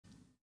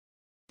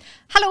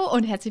Hallo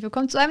und herzlich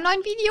willkommen zu einem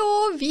neuen Video.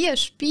 Wir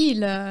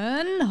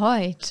spielen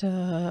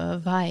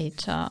heute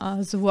weiter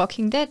The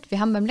Walking Dead. Wir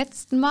haben beim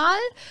letzten Mal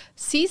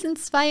Season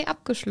 2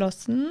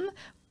 abgeschlossen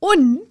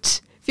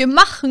und wir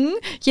machen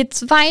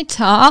jetzt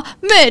weiter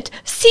mit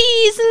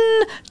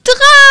Season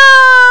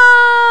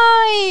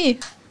 3.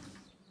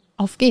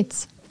 Auf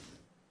geht's.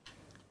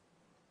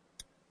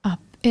 Ab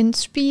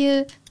ins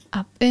Spiel,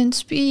 ab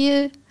ins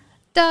Spiel.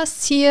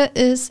 Das hier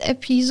ist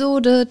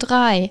Episode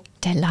 3,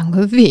 der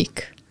lange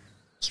Weg.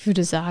 Ich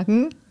würde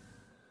sagen,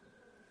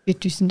 wir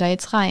düsen da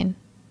jetzt rein.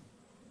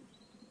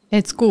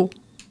 Let's go.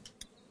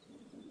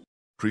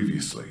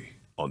 Previously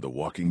on The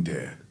Walking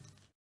Dead.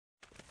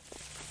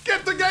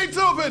 Get the gates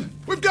open!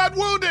 We've got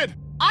wounded!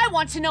 I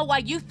want to know why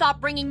you thought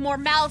bringing more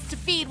mouths to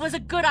feed was a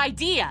good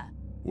idea.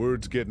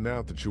 Word's getting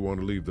out that you want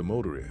to leave the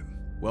motor in.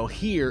 Well,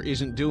 here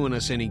isn't doing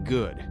us any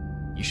good.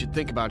 You should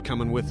think about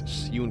coming with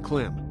us, you and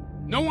Clem.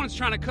 No one's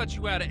trying to cut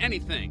you out of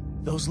anything.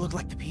 Those look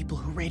like the people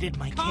who raided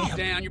my Calm camp.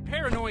 down, you're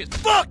paranoid.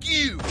 Fuck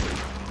you!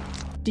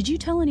 Did you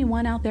tell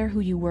anyone out there who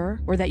you were,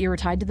 or that you were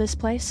tied to this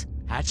place?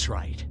 That's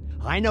right.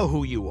 I know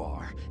who you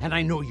are, and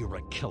I know you're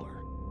a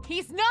killer.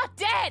 He's not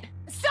dead!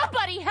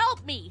 Somebody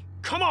help me!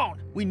 Come on!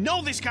 We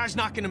know this guy's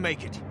not gonna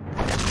make it.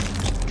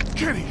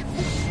 Kenny!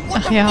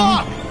 What the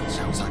Yeah. fuck?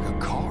 Sounds like a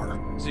car.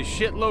 There's a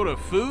shitload of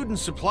food and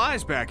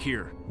supplies back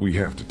here. We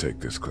have to take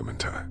this,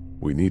 Clementine.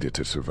 We need it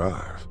to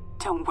survive.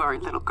 Don't worry,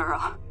 little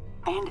girl.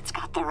 Bandits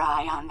got their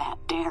eye on that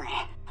dairy.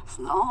 As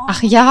long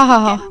Ach as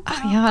ja, you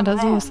ach can ja, build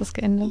so them, ist das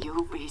geendet.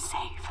 You'll be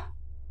safe.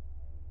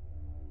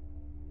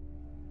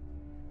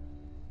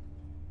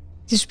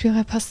 Dieses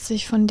Spiel passt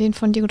sich von den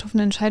von dir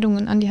getroffenen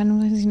Entscheidungen an die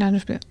Handlung des finalen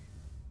Spiels.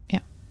 Ja.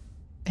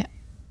 Ja.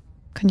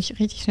 Kann ich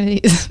richtig schnell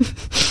lesen.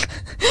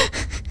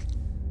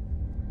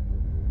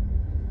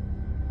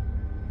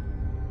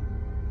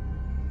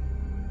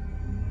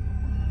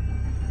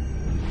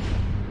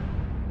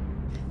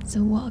 The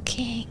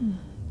Walking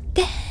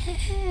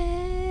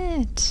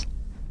Dead.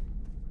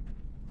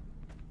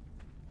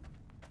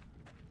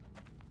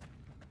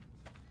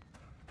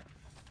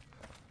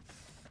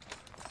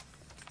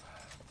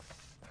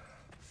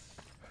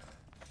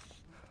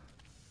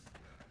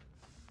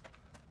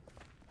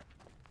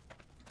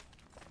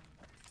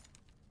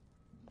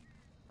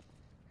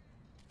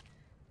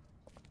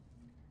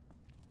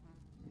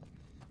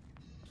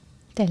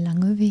 Der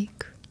lange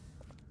Weg.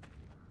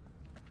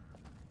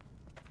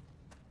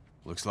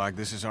 Looks like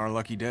this is our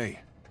lucky day.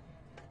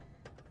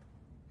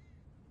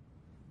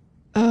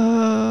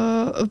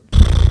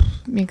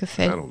 Mir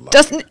gefällt I don't like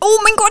das. Oh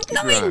mein Gott, Keep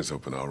your nein! eyes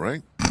open, all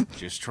right?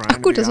 Just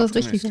trying gut, to das be war's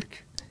Richtige.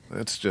 optimistic.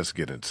 Let's just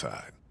get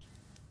inside.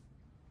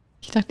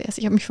 Ich dachte erst,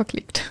 ich habe mich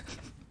verklickt.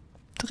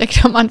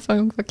 Direkt am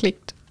Anfang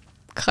verklickt.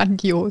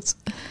 Grandios.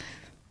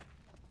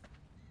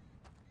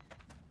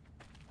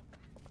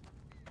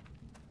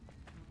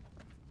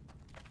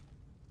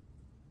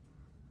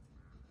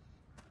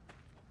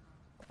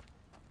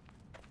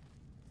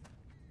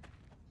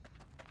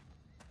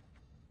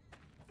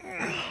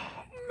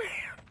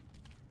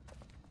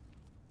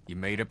 You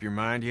made up your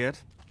mind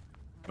yet?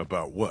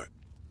 About what?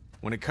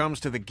 When it comes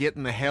to the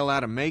getting the hell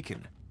out of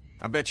Macon,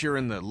 I bet you're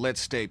in the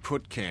let's stay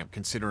put camp,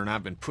 considering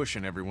I've been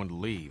pushing everyone to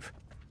leave.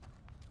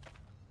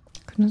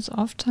 Wir können uns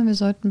aufteilen, wir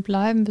sollten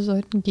bleiben, wir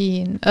sollten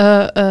gehen.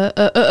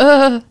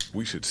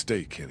 We should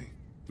stay, Kenny.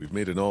 We've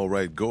made an all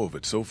right go of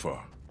it so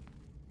far.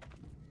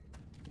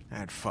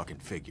 That fucking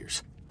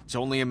figures. It's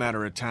only a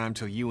matter of time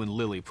till you and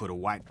Lily put a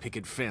white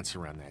picket fence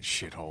around that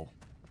shithole.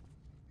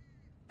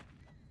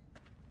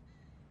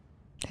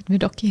 Hätten wir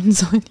doch gehen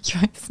sollen, ich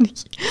weiß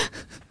nicht.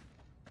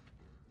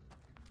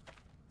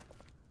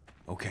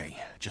 Okay,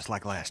 just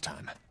like last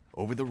time.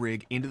 Over the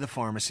rig, into the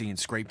pharmacy, and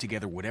scrape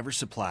together whatever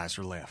supplies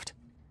are left.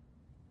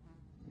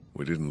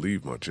 We didn't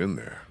leave much in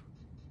there.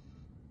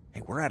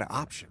 Hey, we're out of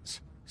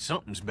options.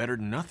 Something's better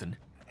than nothing.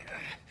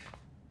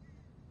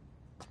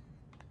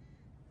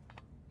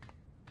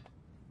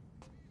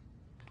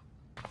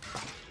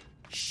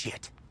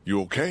 Shit.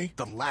 You okay?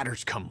 The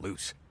ladder's come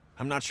loose.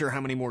 I'm not sure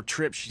how many more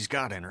trips she's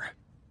got in her.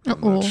 Oh,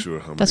 I'm not oh. sure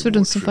how Das many wird more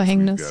uns zum trips we've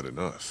Verhängnis. got in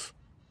us.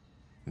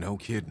 No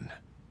kidding.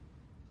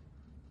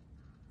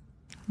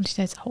 Und ich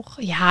da jetzt auch.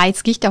 Ja,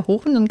 jetzt gehe ich da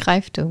hoch und dann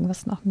greift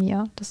irgendwas nach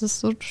mir. Das ist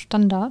so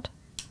Standard.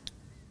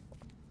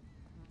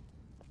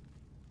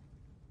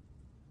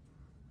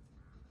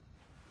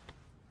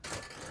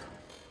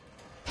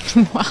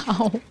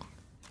 Wow.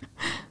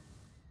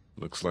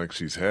 Looks like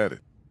she's had it.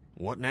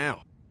 What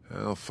now?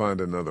 I'll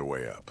find another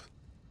way up.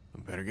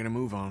 I better get a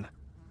move on.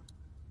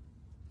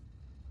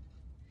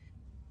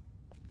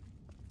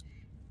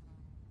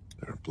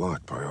 They're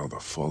blocked by all the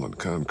fallen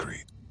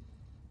concrete.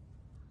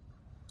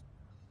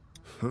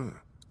 Huh.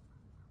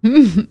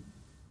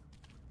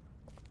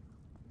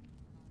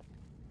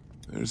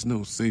 There's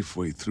no safe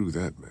way through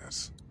that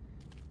mess.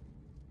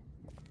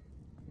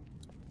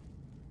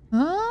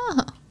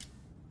 Ah.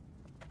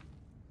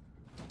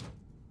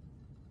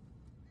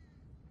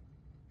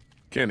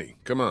 Kenny,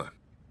 come on.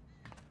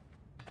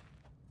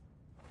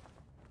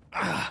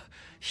 Ah,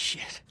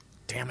 shit.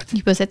 Damn it. Die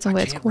Übersetzung war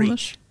I jetzt can't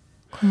komisch.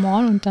 Come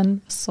on und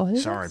dann, was soll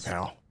Sorry, das?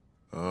 pal.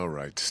 All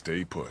right,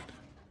 stay put.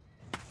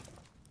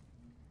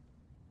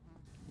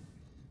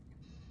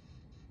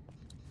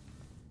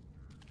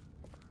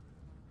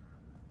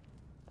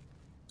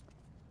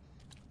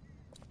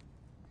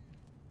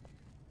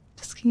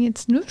 Das ging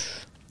jetzt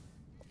nicht.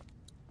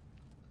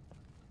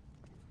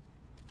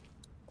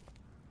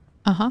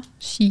 Aha,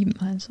 schieben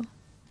also.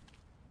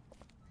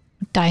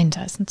 Und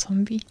dahinter ist ein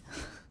Zombie.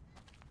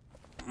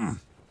 Will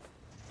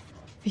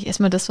ich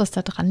erstmal das, was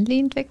da dran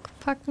lehnt,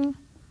 wegpacken?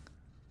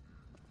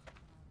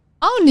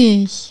 Auch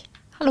nicht.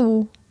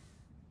 Hallo.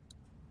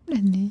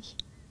 Oder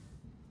nicht?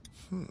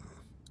 Und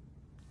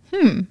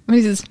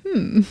dieses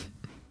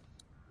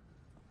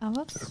Ah,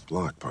 was? They're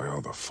blocked by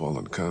all the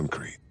fallen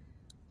concrete.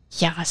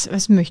 Ja,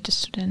 was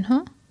möchtest du denn,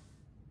 hä?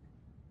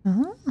 Da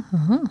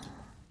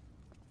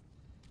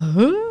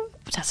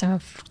hast du ja mal ein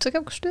Flugzeug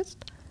abgestürzt?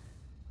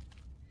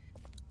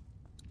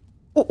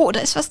 Oh, da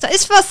ist was, da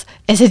ist was!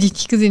 Es hätte ich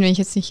nicht gesehen, wenn ich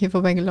jetzt nicht hier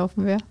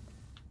vorbeigelaufen wäre.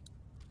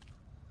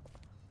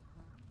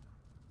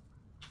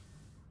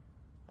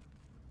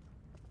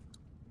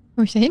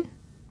 Komm ich da hin?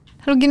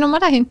 Hallo, geh nochmal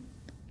dahin.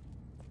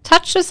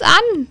 Touch es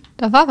an!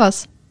 Da war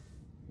was.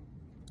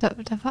 Da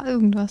war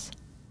irgendwas.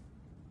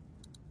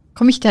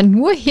 Komme ich da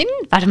nur hin?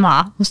 Warte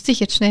mal, musste ich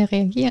jetzt schnell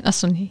reagieren?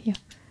 Achso, nee, hier.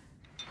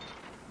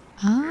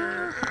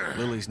 Ah.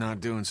 Lily's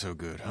not doing so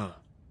good, huh?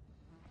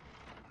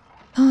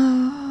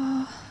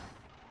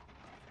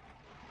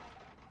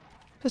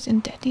 Was ist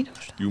in Daddy da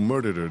stand? You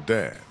murdered her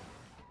dad.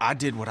 I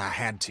did what I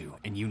had to,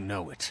 and you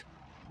know it.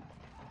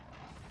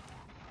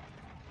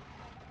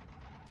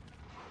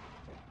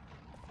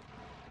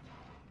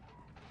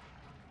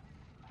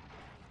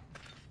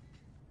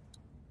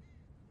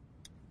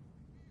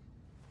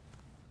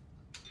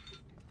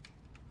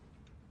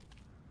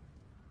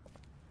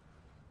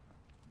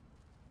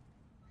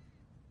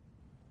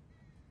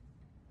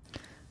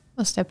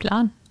 Was ist der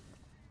Plan?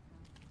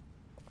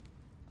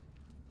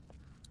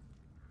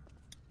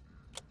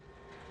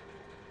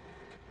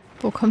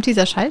 Wo kommt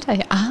dieser Schalter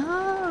her?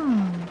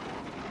 Ah.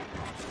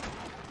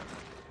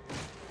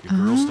 Your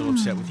girl still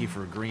upset with you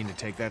for agreeing to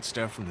take that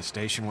stuff from the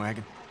station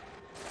wagon?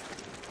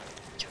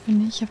 Ich hoffe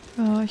nicht.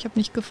 Ich hab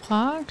nicht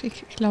gefragt.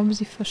 Ich glaube,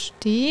 sie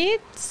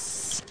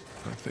versteht's.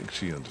 I think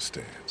she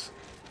understands.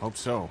 Hope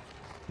so.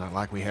 Not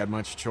like we had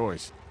much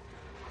choice.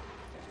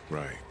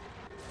 Right.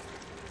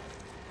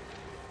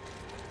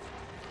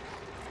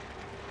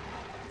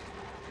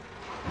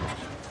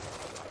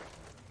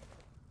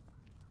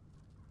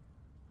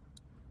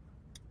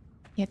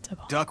 Jetzt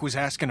aber. Duck was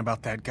asking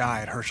about that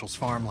guy at Herschel's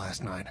farm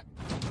last night.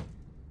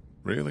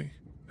 Really?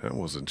 I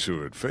wasn't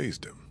sure it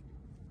fazed him.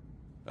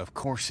 Of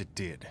course it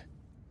did.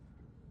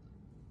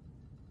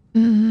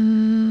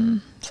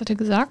 Was hat er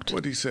gesagt?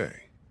 What'd he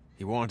say?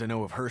 He wanted to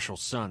know if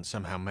Herschel's son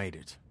somehow made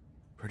it.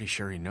 Pretty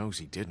sure he knows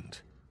he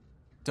didn't.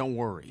 Don't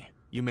worry.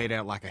 You made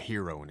out like a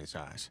hero in his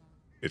eyes.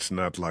 It's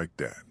not like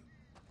that.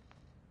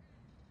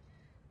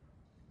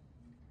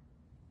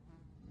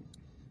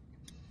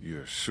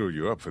 You're sure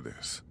you're up for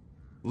this?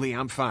 Lee,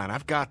 I'm fine.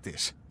 I've got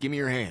this. Give me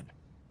your hand.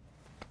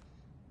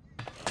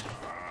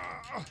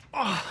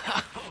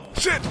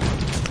 Shit!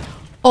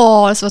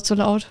 Oh, es war zu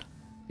laut.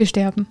 Wir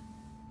sterben.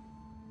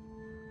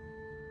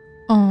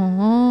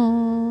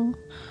 Oh.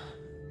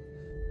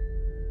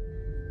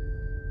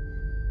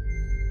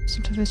 Was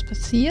unterwegs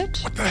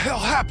passiert? What the hell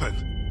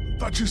happened?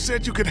 Thought you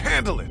said you could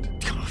handle it.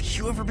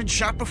 You ever been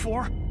shot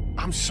before?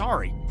 I'm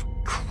sorry.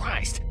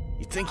 Christ.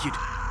 You'd think you'd...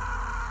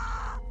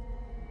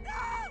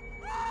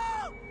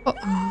 Oh,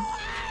 oh.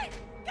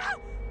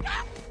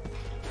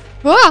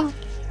 Wow.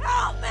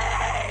 Oh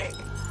mein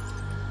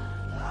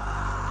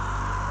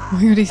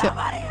Gott,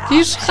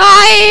 die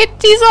schreit!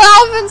 Die soll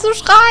aufhören zu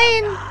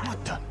schreien!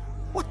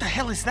 What the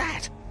hell is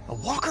that? A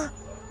walker?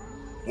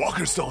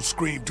 Walkers don't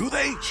scream, do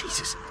they?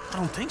 Jesus, I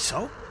don't think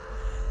so.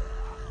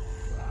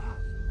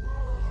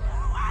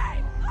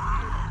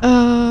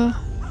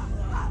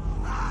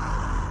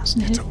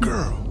 It's a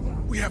girl.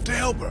 We have to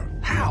help her.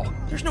 How?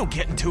 There's no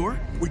getting to her.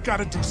 We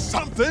gotta do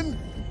something.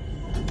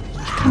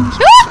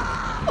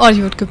 Oh,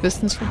 die wird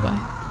gebissen, ist vorbei.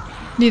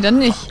 Nee, dann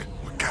nicht.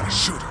 We gotta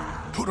shoot her.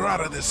 Put her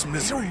out of this They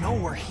misery. don't know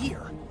we're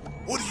here.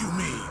 What do you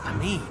mean? I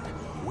mean,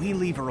 we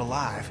leave her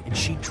alive, and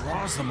she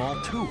draws them all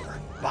to her,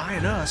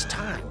 buying us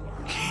time.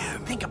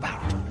 Think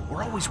about it.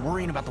 We're always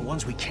worrying about the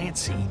ones we can't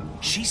see.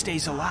 She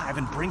stays alive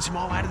and brings them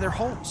all out of their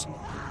holes.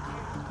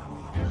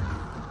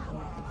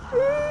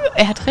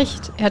 Er hat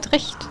recht, er hat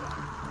recht.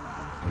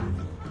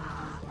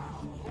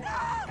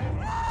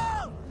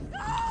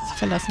 Sie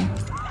verlassen.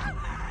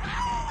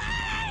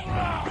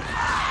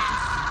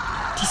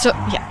 Die so,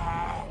 ja.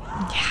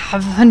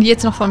 Ja, waren die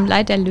jetzt noch vom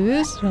Leid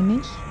erlöst, oder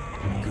nicht?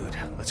 Good,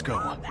 let's go.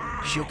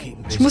 She'll keep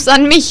Ich busy. muss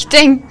an mich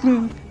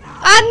denken.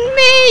 An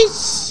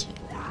mich!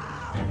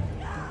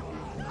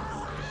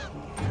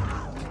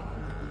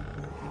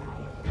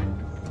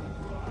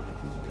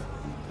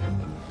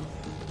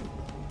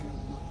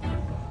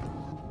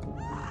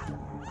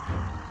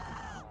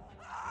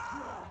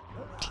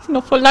 Die sind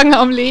noch voll lange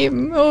am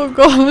Leben. Oh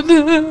Gott.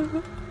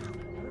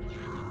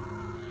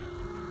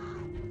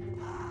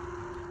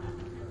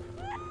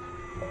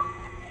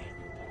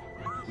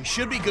 We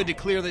should be good to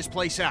clear this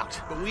place out,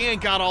 but we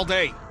ain't got all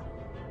day.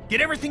 Get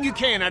everything you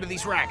can out of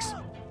these racks.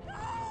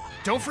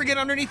 Don't forget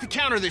underneath the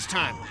counter this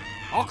time.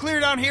 I'll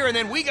clear down here and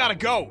then we gotta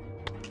go.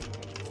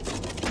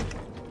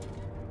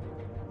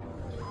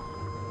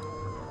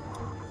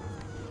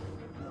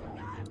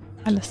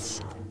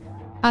 Alles.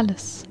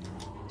 Alles.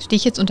 Stehe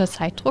ich jetzt unter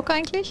Zeitdruck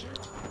eigentlich?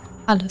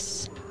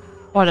 Alles.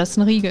 Boah, das ist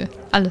ein Riegel.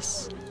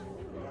 Alles.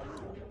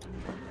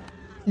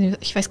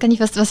 Ich weiß gar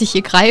nicht, was ich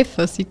hier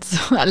greife. Es sieht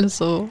so alles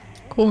so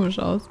komisch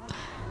aus.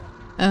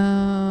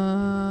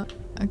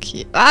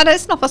 Okay. Ah, da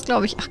ist noch was,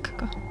 glaube ich. Ach,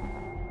 Kacke.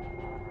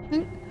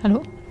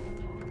 Hallo?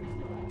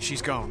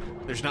 She's gone.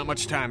 There's not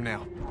much time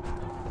now.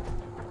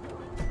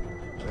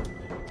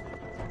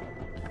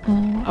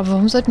 Oh, aber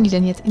warum sollten die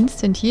denn jetzt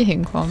instant hier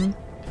hinkommen?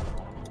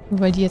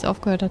 Nur weil die jetzt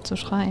aufgehört hat zu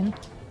schreien.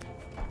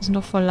 Die sind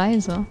doch voll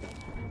leise.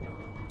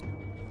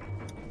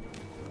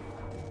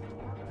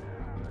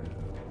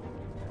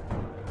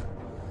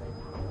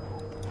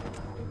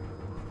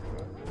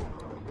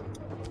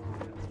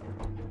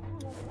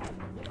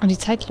 Und die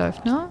Zeit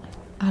läuft, ne?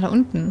 Ah, da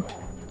unten.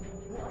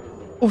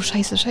 Oh,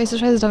 scheiße, scheiße,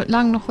 scheiße. Da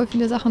lagen noch voll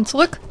viele Sachen.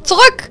 Zurück!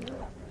 Zurück!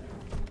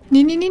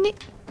 Nee, nee, nee, nee.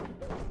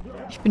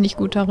 Ich bin nicht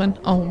gut darin.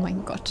 Oh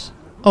mein Gott.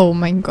 Oh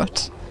mein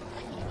Gott.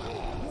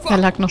 Da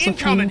lag noch so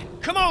viel.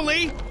 Come on,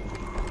 Lee!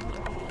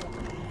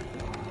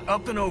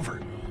 Up and over.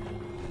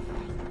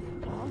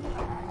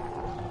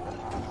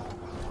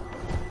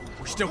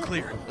 We're still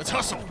clear. Let's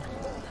hustle.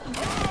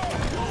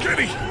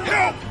 Jenny,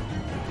 help!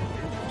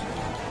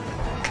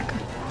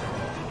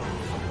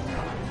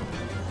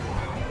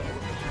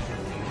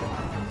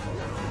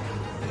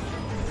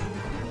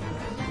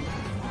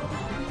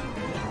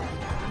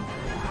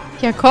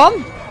 Ja,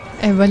 komm!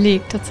 Er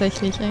überlegt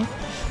tatsächlich, ey.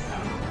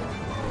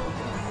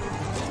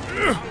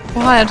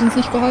 Boah, er hat uns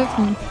nicht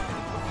geholfen.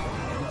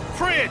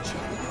 Fridge!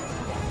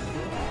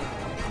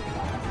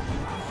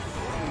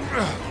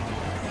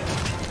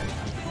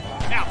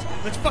 Out!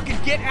 Let's fucking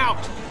get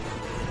out!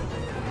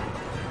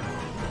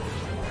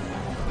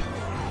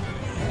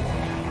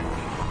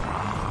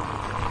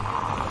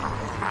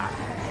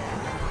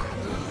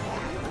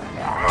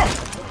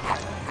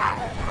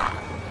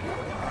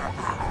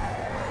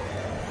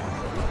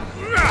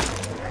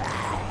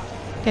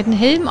 Der hat einen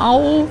Helm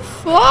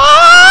auf. Oh!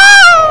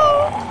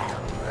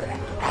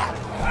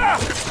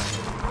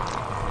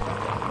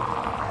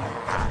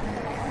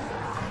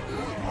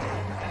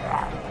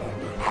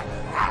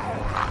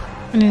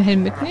 Und den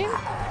Helm mitnehmen?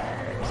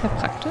 Ist ja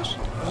praktisch.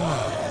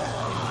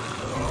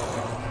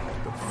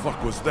 The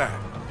fuck was that?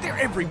 They're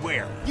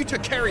everywhere. You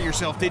took care of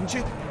yourself, didn't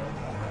you?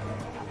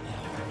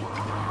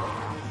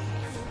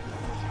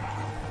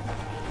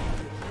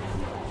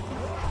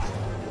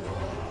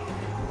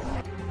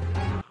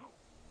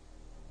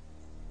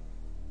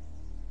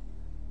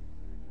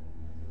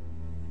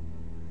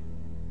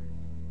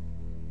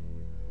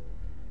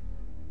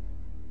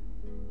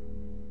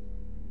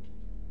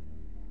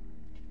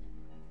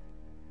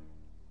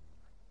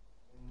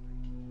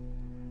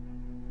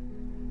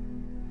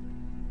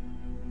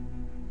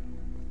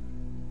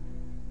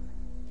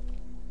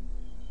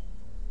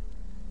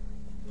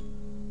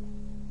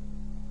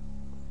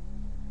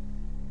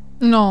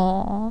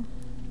 No.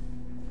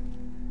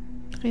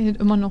 Redet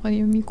immer noch in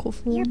ihrem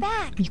Mikrofon. You're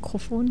back.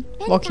 Mikrofon.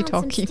 Ben Walkie-talkie.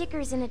 found some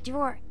stickers in a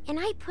drawer, and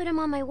I put them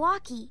on my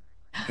walkie.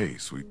 Hey,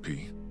 sweet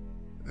pea.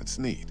 That's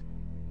neat.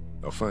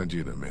 I'll find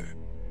you in a minute.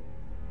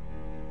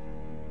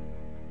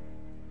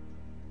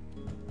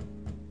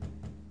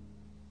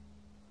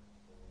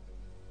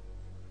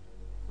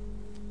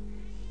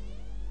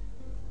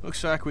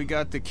 Looks like we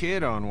got the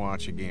kid on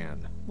watch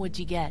again. What'd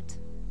you get?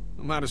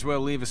 We might as well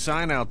leave a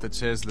sign out that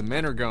says the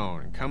men are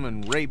gone and come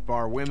and rape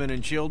our women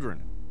and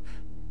children.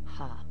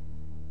 Huh.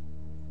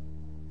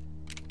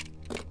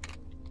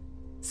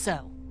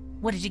 So,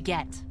 what did you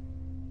get?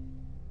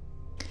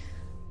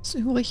 Was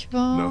übrig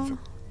war. Nothing.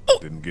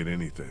 Didn't get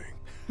anything.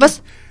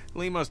 Was?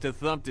 Lee must have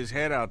thumped his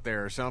head out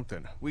there or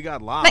something. We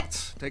got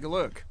lots. Take a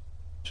look.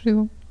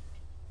 Entschuldigung.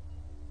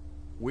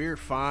 We're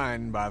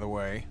fine, by the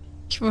way.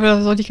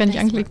 Sollte ich gar nicht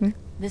anklicken.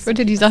 Ich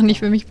würde die Sachen nicht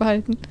für mich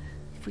behalten.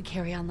 If we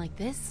carry on like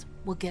this,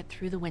 we'll get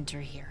through the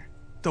winter here.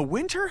 The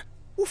winter?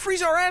 We'll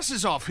freeze our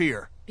asses off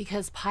here.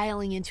 Because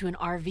piling into an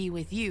RV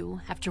with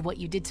you after what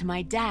you did to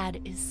my dad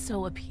is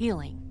so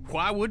appealing.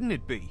 Why wouldn't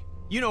it be?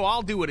 You know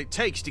I'll do what it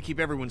takes to keep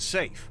everyone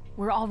safe.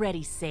 We're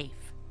already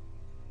safe.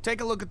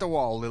 Take a look at the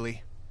wall,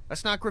 Lily.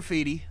 That's not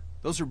graffiti.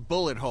 Those are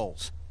bullet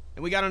holes.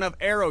 And we got enough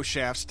arrow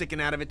shafts sticking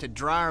out of it to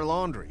dry our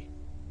laundry.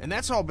 And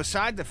that's all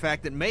beside the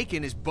fact that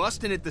Macon is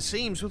busting at the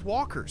seams with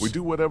walkers. We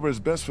do whatever is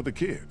best for the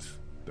kids.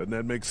 Doesn't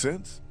that make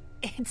sense?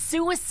 It's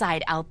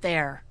suicide out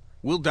there.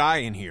 We'll die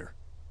in here.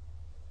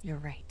 You're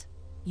right.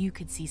 You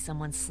could see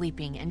someone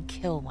sleeping and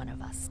kill one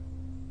of us.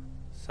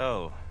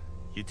 So,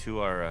 you two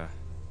are,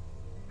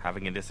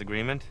 having a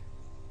disagreement?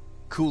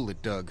 Cool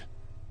it, Doug.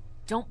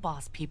 Don't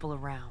boss people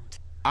around.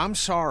 I'm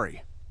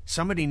sorry.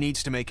 Somebody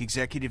needs to make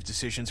executive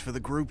decisions for the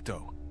group,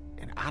 though.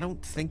 And I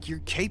don't think you're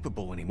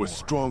capable anymore. We're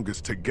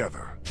strongest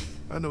together.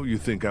 I know you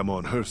think I'm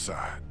on her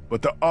side,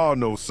 but there are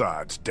no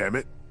sides, damn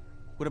it.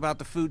 What about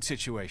the food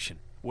situation?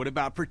 What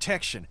about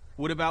protection?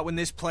 What about when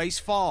this place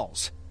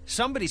falls?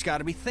 Somebody's got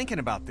to be thinking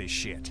about this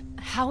shit.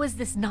 How has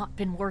this not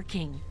been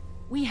working?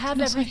 We have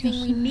everything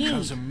we need.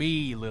 Because of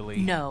me, Lily.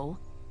 No,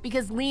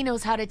 because Lee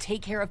knows how to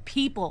take care of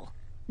people,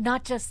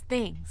 not just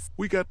things.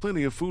 We got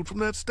plenty of food from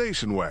that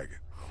station wagon.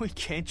 We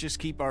can't just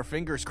keep our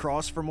fingers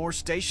crossed for more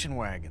station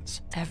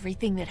wagons.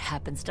 Everything that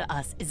happens to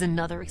us is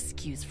another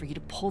excuse for you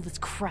to pull this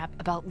crap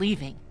about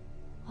leaving.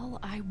 All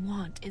I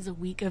want is a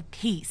week of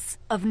peace,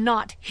 of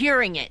not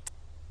hearing it.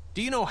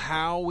 Do you know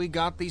how we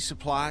got these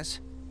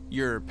supplies?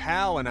 Your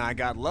pal and I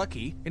got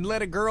lucky and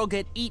let a girl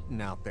get eaten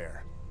out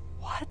there.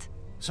 What?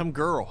 Some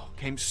girl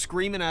came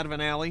screaming out of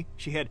an alley.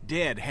 She had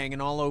dead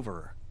hanging all over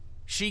her.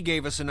 She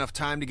gave us enough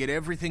time to get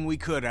everything we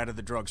could out of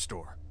the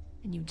drugstore.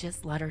 And you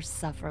just let her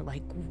suffer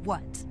like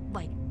what?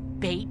 Like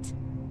bait?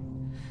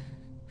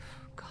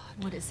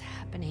 God, what is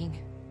happening?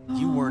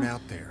 You weren't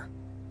out there.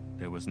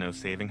 There was no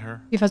saving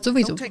her?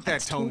 Don't take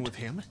that tone with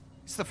him.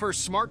 It's the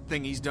first smart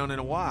thing he's done in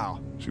a while.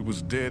 She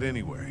was dead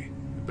anyway.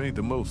 It made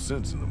the most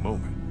sense in the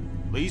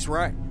moment. Lee's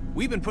right.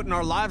 We've been putting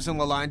our lives on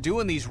the line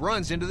doing these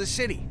runs into the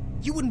city.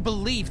 You wouldn't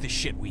believe the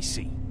shit we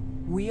see.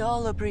 We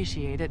all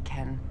appreciate it,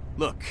 Ken.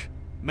 Look,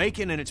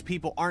 Macon and its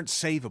people aren't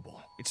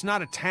savable. It's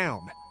not a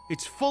town.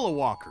 It's full of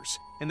walkers,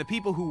 and the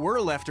people who were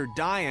left are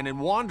dying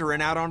and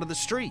wandering out onto the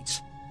streets.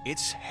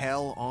 It's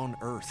hell on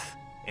earth,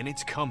 and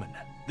it's coming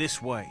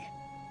this way.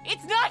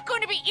 It's not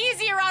going to be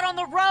easier out on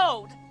the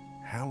road!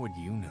 How would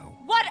you know?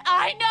 What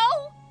I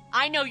know?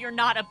 I know you're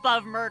not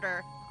above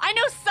murder. I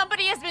know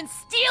somebody has been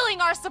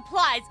stealing our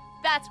supplies.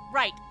 That's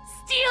right,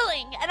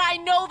 stealing! And I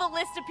know the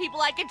list of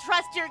people I can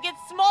trust here gets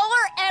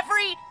smaller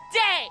every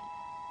day!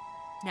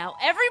 Now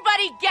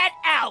everybody get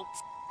out!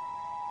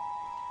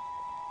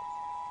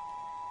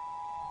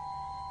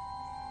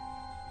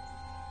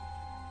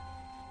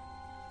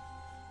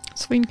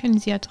 Swing Kenny,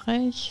 sie hat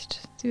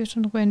recht. Sie wird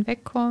schon drüber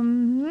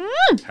hinwegkommen.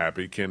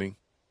 Happy, Kenny?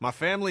 My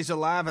family's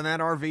alive and that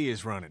RV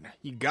is running.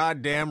 You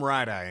goddamn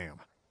right I am.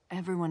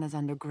 Everyone is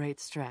under great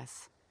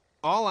stress.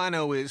 All I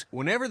know is,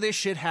 whenever this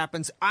shit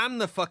happens, I'm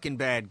the fucking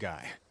bad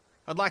guy.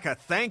 I'd like a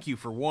thank you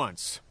for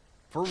once.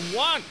 For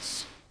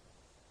once!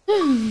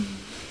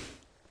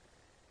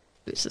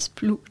 Böses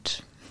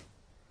Blut.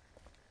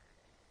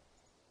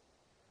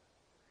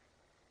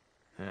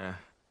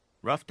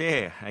 Rough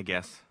day, I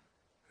guess.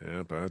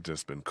 Yep, I've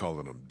just been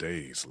calling them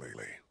days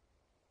lately.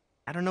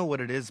 I don't know what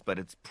it is, but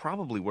it's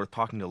probably worth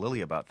talking to Lily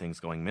about things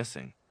going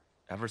missing.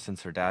 Ever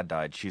since her dad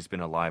died, she's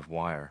been a live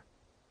wire.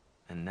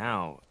 And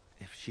now,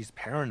 if she's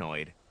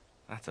paranoid,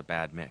 that's a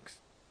bad mix.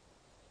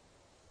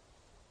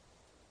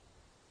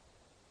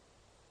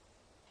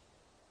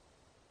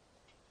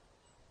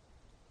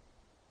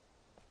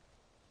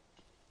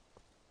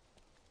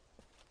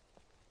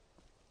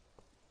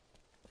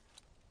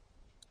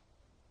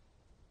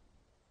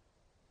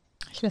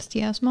 Ich lasse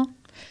die erstmal.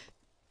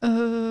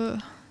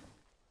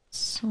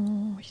 So,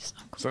 ich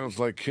sag. Sounds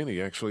like Kenny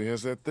actually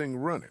has that thing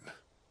running.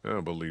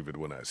 I'll believe it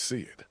when I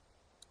see it.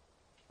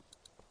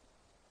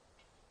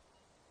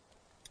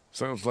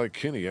 Sounds like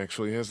Kenny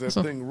actually has that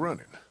thing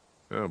running.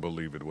 I'll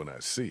believe it when I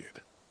see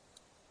it.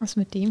 Was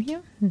mit dem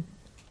hier? Mit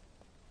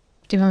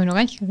dem haben wir noch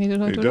gar nicht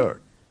geredet heute. Hey,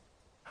 Doug.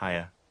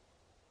 Hiya.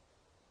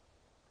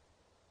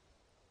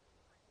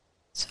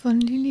 Von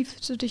Lili,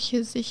 fühlst du dich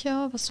hier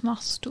sicher? Was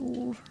machst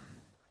du?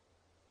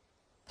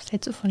 Was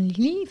hältst du von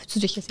Lili? Fühlst du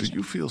dich hier Do sicher?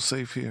 you feel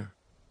safe here?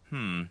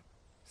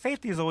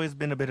 Safety has always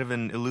been a bit of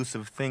an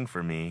elusive thing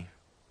for me.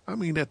 I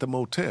mean at the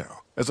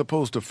motel, as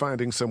opposed to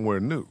finding somewhere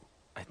new.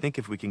 I think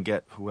if we can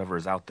get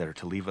whoever's out there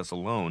to leave us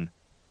alone,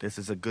 this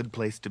is a good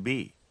place to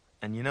be.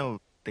 And you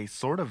know, they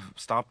sort of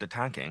stopped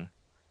attacking.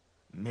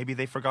 Maybe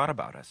they forgot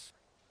about us.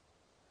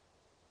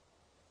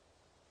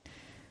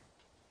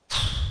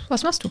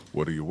 Was machst du?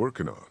 What are you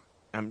working on?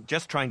 I'm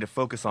just trying to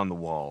focus on the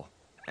wall.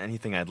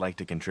 Anything I'd like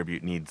to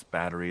contribute needs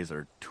batteries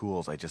or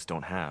tools I just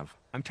don't have.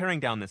 I'm tearing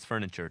down this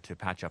furniture to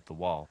patch up the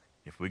wall.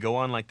 If we go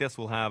on like this,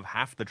 we'll have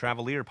half the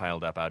Travelier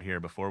piled up out here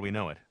before we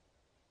know it.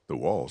 The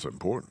wall's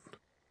important.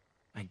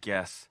 I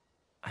guess.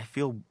 I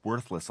feel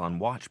worthless on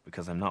watch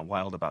because I'm not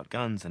wild about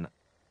guns, and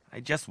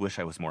I just wish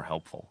I was more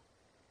helpful.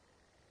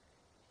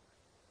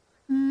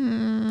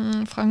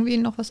 Fragen wir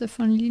ihn noch, was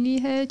von Lili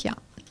hält? Ja.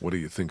 What do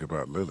you think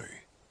about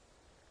Lily?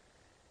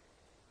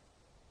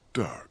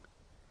 Doug.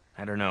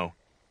 I don't know.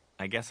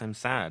 I guess I'm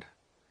sad.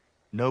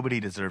 Nobody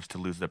deserves to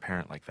lose their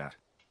parent like that.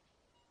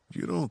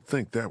 You don't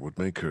think that would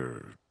make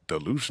her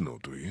delusional,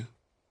 do you?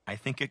 I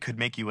think it could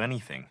make you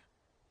anything.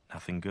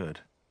 Nothing good.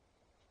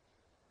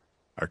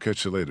 I'll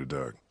catch you later,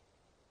 Doug.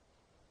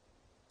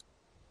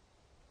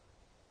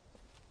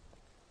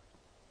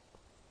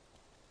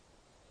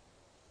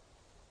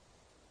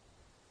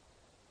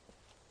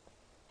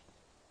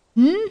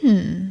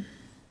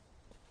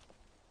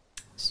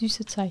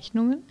 Süße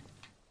Zeichnungen.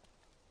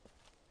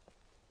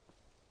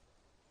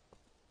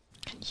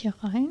 Kann ich hier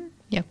rein?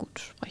 Ja gut,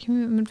 sprechen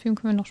wir. Mit wem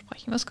können wir noch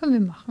sprechen? Was können wir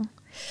machen?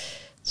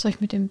 Soll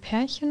ich mit dem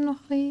Pärchen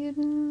noch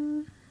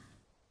reden?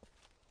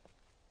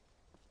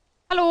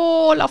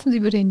 Hallo, laufen Sie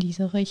bitte in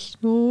diese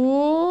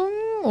Richtung.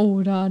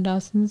 oder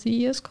lassen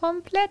Sie es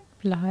komplett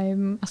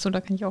bleiben? Achso,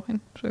 da kann ich auch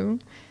hin. Entschuldigung.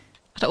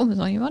 Ach, da oben ist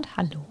noch jemand.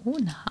 Hallo,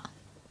 na.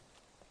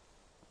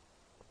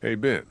 Hey,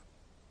 Ben.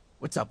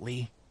 What's up,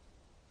 Lee?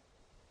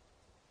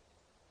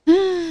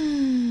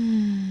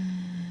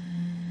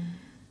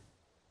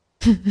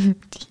 Did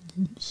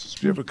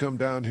you ever come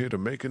down here to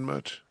Macon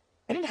much?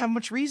 I didn't have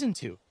much reason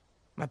to.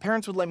 My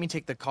parents would let me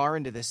take the car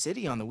into the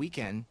city on the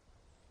weekend.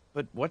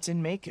 But what's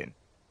in Macon?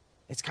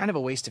 It's kind of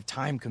a waste of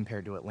time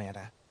compared to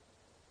Atlanta.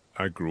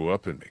 I grew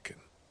up in Macon.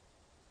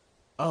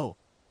 Oh,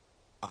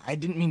 I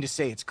didn't mean to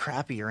say it's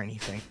crappy or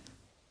anything.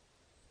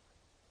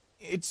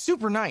 It's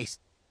super nice.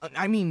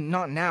 I mean,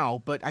 not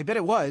now, but I bet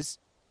it was.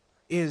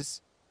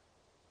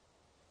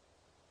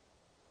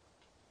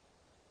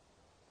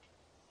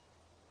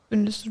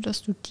 Findest du,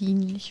 dass du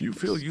dienlich You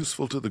bist? feel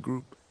useful to the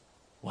group?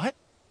 What?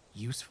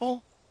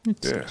 Useful?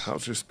 Yeah,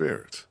 how's your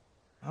spirits?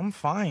 I'm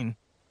fine.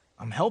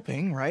 I'm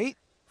helping, right?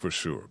 For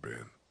sure,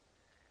 Ben.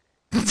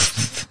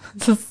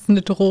 Ist das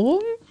eine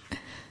Drohung?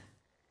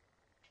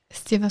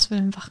 Ist dir was für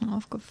den Wachen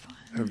aufgefallen?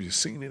 Have you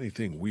seen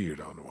anything weird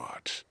on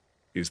watch?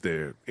 Is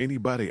there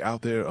anybody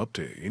out there up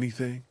to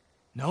anything?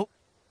 Nope.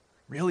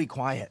 Really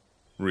quiet.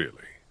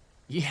 Really?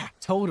 Yeah,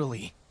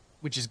 totally.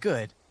 Which is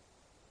good.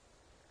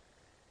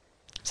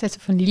 Was hältst du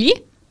von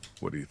Lili?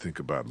 What do you think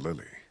about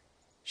Lily?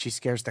 She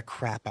scares the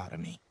crap out of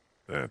me.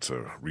 That's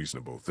a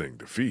reasonable thing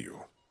to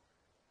feel.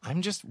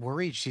 I'm just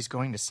worried she's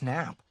going to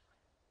snap.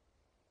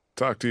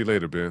 Talk to you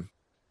later, Ben.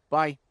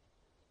 Bye.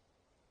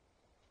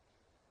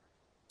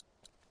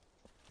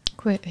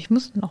 Cool, ich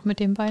muss noch mit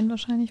den beiden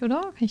wahrscheinlich,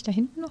 oder? Kann ich da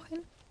hinten noch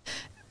hin?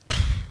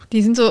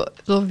 Die sind so,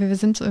 wir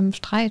sind so im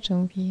Streit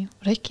irgendwie.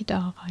 Oder ich gehe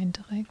da rein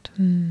direkt.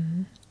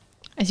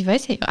 Also ich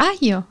weiß ja... Ah,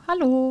 hier.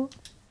 Hallo.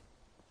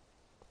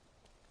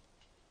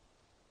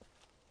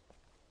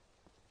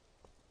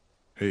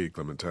 Hey,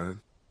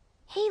 Clementine.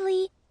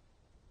 Haley,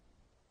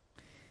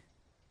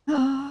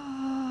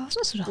 Was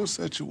machst du da? What's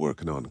that you're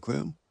working on,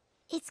 Clem?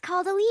 it's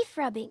called a leaf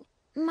rubbing.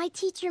 My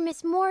teacher,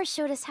 Miss Moore,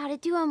 showed us how to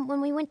do them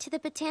when we went to the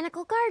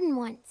botanical garden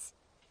once.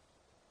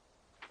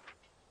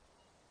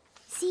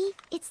 See,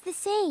 it's the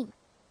same.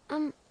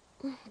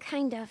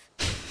 Kind of.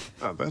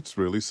 Ah, that's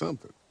really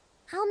something.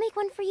 I'll make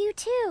one for you,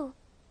 too.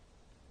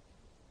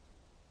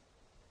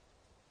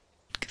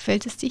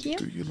 Gefällt es dir hier?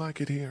 Do you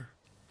like it here?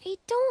 I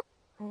don't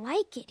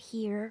like it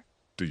here.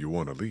 Do you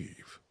want to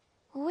leave?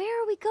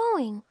 Where are we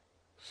going?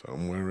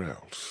 Somewhere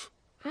else.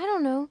 I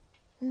don't know.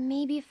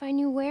 Maybe if I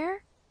knew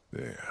where?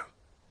 Yeah,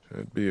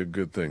 that'd be a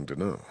good thing to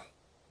know.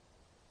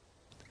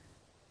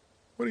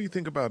 What do you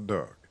think about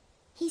Doug?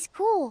 He's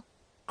cool.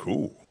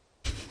 Cool.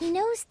 He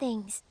knows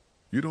things.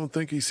 You don't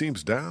think he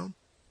seems down?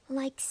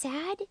 Like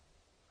sad?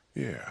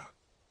 Yeah.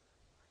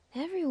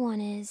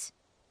 Everyone is.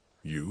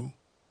 You?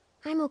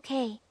 I'm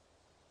okay.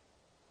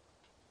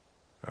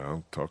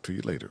 I'll talk to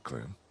you later,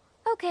 Clem.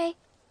 Okay.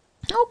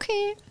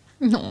 Okay.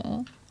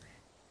 No.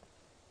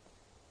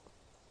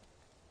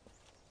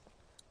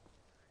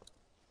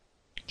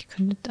 Ich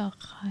könnte da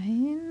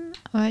rein.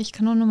 Aber ich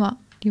kann auch noch mal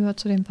lieber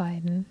zu den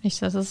beiden.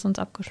 Nicht, dass es sonst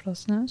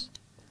abgeschlossen ist.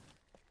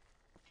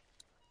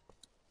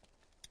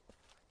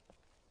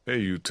 Hey,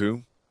 you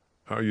two.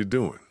 How you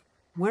doing?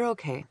 We're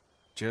okay.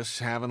 Just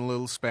having a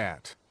little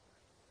spat.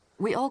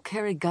 We all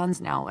carry guns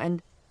now,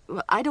 and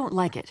I don't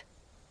like it.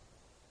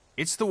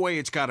 It's the way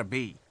it's gotta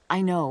be.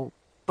 I know,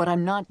 but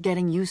I'm not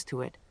getting used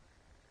to it.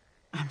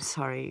 I'm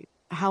sorry.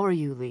 How are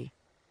you, Lee?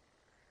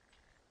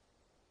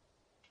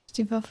 Was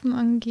die Waffen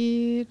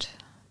angeht,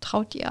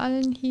 traut ihr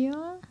allen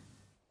hier?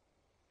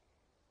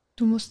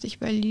 Du musst dich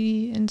bei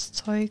Lili ins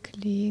Zeug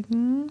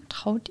legen.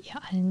 Traut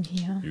ihr allen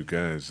hier? You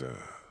guys,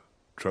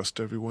 trust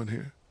everyone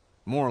here?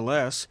 More or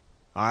less.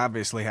 I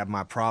obviously have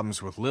my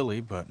problems with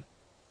Lily, but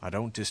I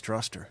don't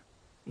distrust her.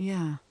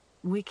 Yeah,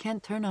 we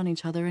can't turn on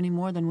each other any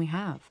more than we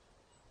have.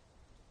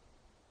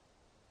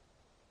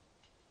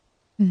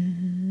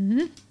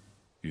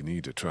 You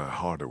need to try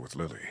harder with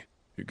Lily.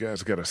 You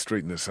guys gotta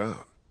straighten this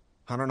out.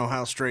 I don't know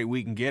how straight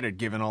we can get it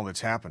given all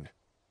that's happened.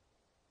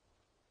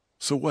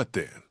 So what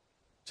then?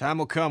 Time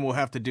will come we'll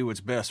have to do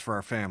what's best for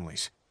our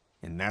families.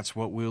 And that's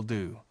what we'll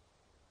do.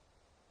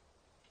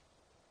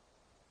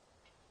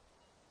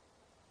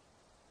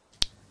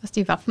 Was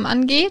die Waffen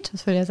angeht,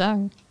 was will er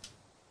sagen?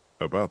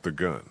 About the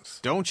guns.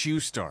 Don't you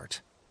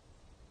start.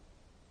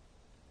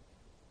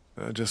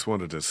 I just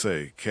wanted to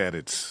say, Kat,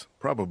 it's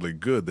probably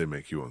good they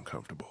make you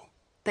uncomfortable.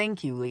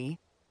 Thank you, Lee.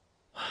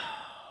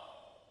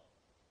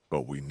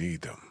 But we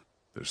need them.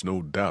 There's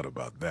no doubt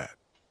about that.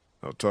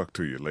 I'll talk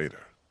to you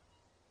later.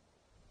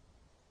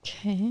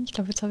 Okay, ich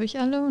glaube, jetzt habe ich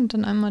alle und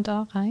dann einmal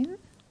da rein.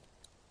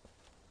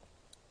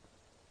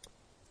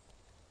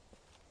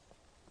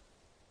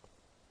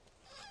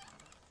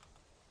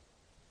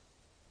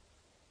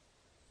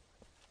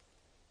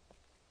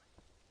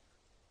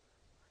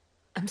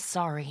 I'm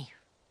sorry.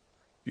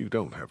 You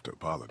don't have to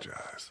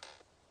apologize.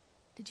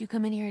 Did you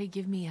come in here to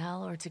give me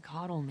hell or to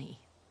coddle me?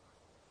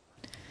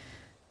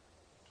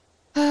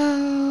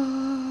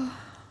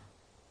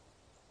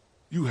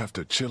 You have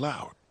to chill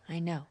out. I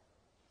know.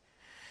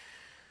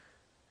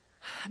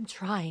 I'm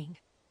trying.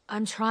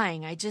 I'm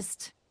trying. I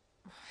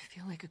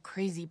feel like a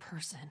crazy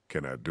person.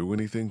 Can I do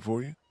anything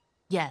for you?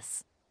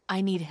 Yes, I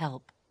need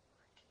help.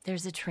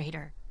 There's a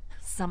traitor.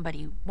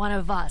 Somebody, one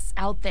of us,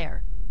 out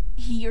there.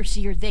 He or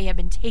she or they have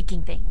been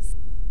taking things.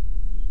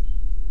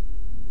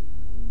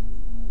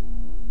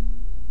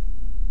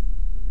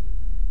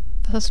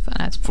 Was für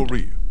ein For Anhaltspunkt?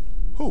 real?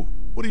 Who?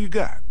 What do you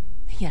got?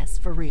 Yes,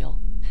 for real.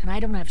 And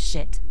I don't have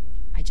shit.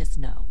 I just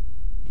know.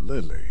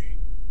 Lily.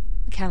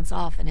 The count's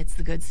off and it's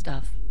the good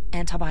stuff.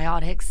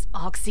 Antibiotics,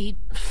 oxy,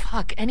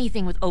 fuck,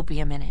 anything with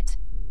opium in it.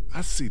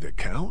 I see the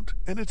count,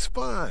 and it's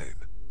fine.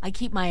 I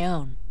keep my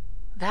own.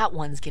 That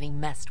one's getting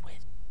messed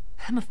with.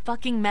 I'm a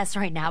fucking mess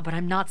right now, but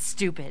I'm not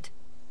stupid.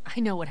 I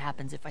know what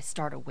happens if I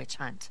start a witch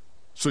hunt.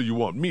 So you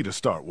want me to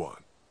start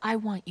one? I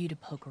want you to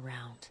poke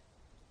around.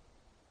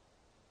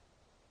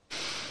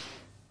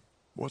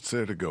 What's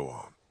there to go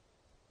on?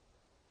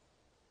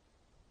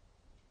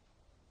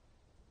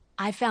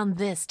 I found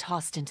this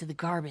tossed into the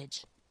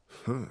garbage.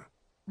 Huh.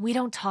 We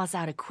don't toss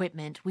out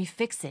equipment, we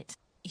fix it.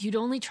 You'd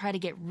only try to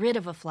get rid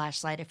of a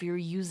flashlight if you were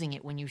using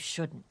it when you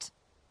shouldn't.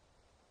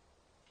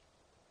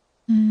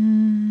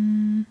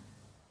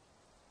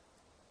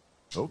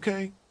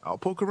 Okay, I'll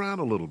poke around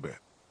a little bit.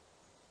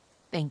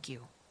 Thank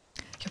you.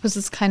 Ich glaube, es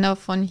ist keiner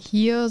von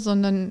hier,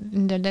 sondern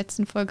in der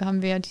letzten Folge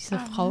haben wir ja diese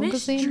Frau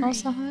gesehen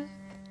außerhalb.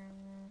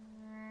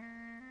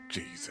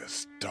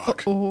 Jesus,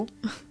 Doc. Oh.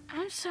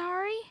 I'm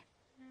sorry.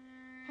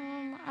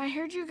 I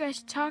heard you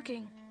guys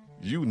talking.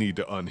 You need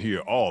to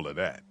unhear all of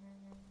that.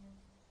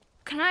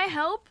 Can I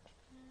help?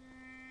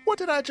 What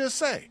did I just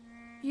say?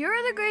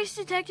 You're the Grace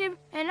Detective,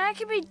 and I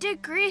can be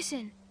Dick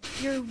Grayson,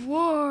 your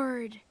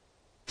ward.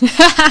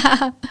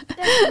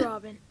 That's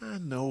Robin. I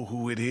know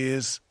who it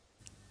is.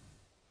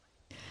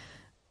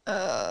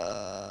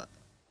 Du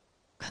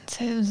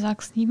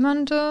sagst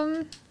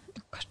niemandem.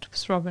 Oh Gott, du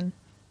bist Robin.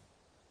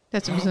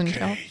 Der hat sowieso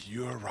nicht auf. Okay,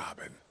 you're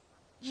Robin.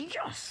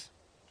 Yes.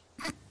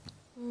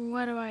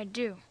 What do I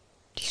do?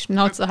 Die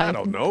Schnauze I halten.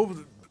 don't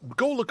know.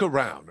 Go look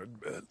around.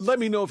 Let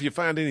me know if you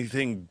find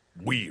anything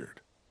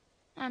weird.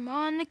 I'm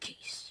on the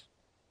case.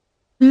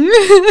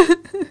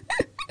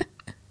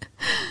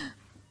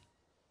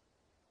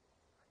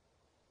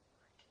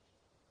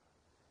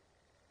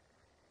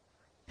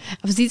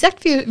 Aber sie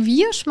sagt,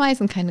 wir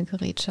schmeißen keine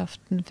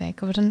Gerätschaften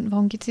weg. Aber dann,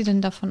 warum geht sie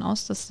denn davon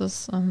aus, dass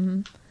es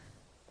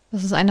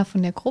einer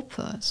von der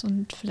Gruppe ist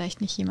und vielleicht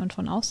nicht jemand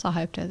von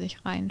außerhalb, der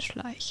sich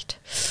reinschleicht?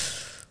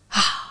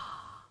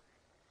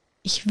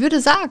 Ich würde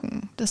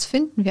sagen, das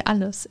finden wir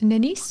alles in der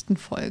nächsten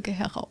Folge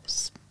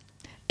heraus.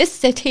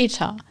 Ist der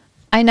Täter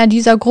einer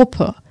dieser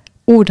Gruppe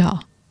oder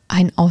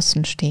ein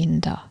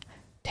Außenstehender?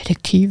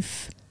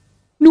 Detektiv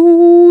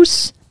NEUE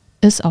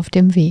ist auf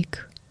dem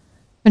Weg.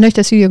 Wenn euch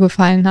das Video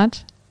gefallen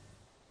hat,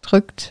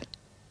 drückt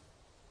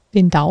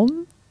den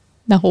Daumen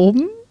nach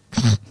oben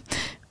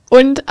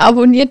und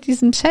abonniert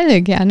diesen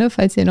Channel gerne,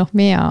 falls ihr noch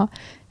mehr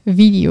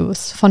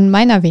Videos von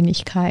meiner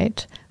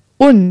Wenigkeit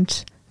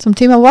und zum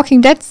Thema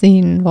Walking Dead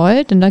sehen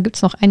wollt, denn da gibt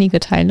es noch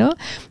einige Teile.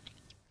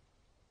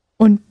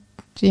 Und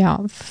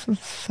ja,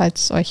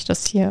 falls euch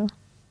das hier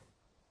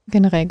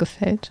generell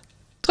gefällt.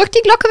 Drückt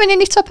die Glocke, wenn ihr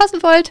nichts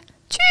verpassen wollt.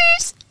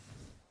 Tschüss!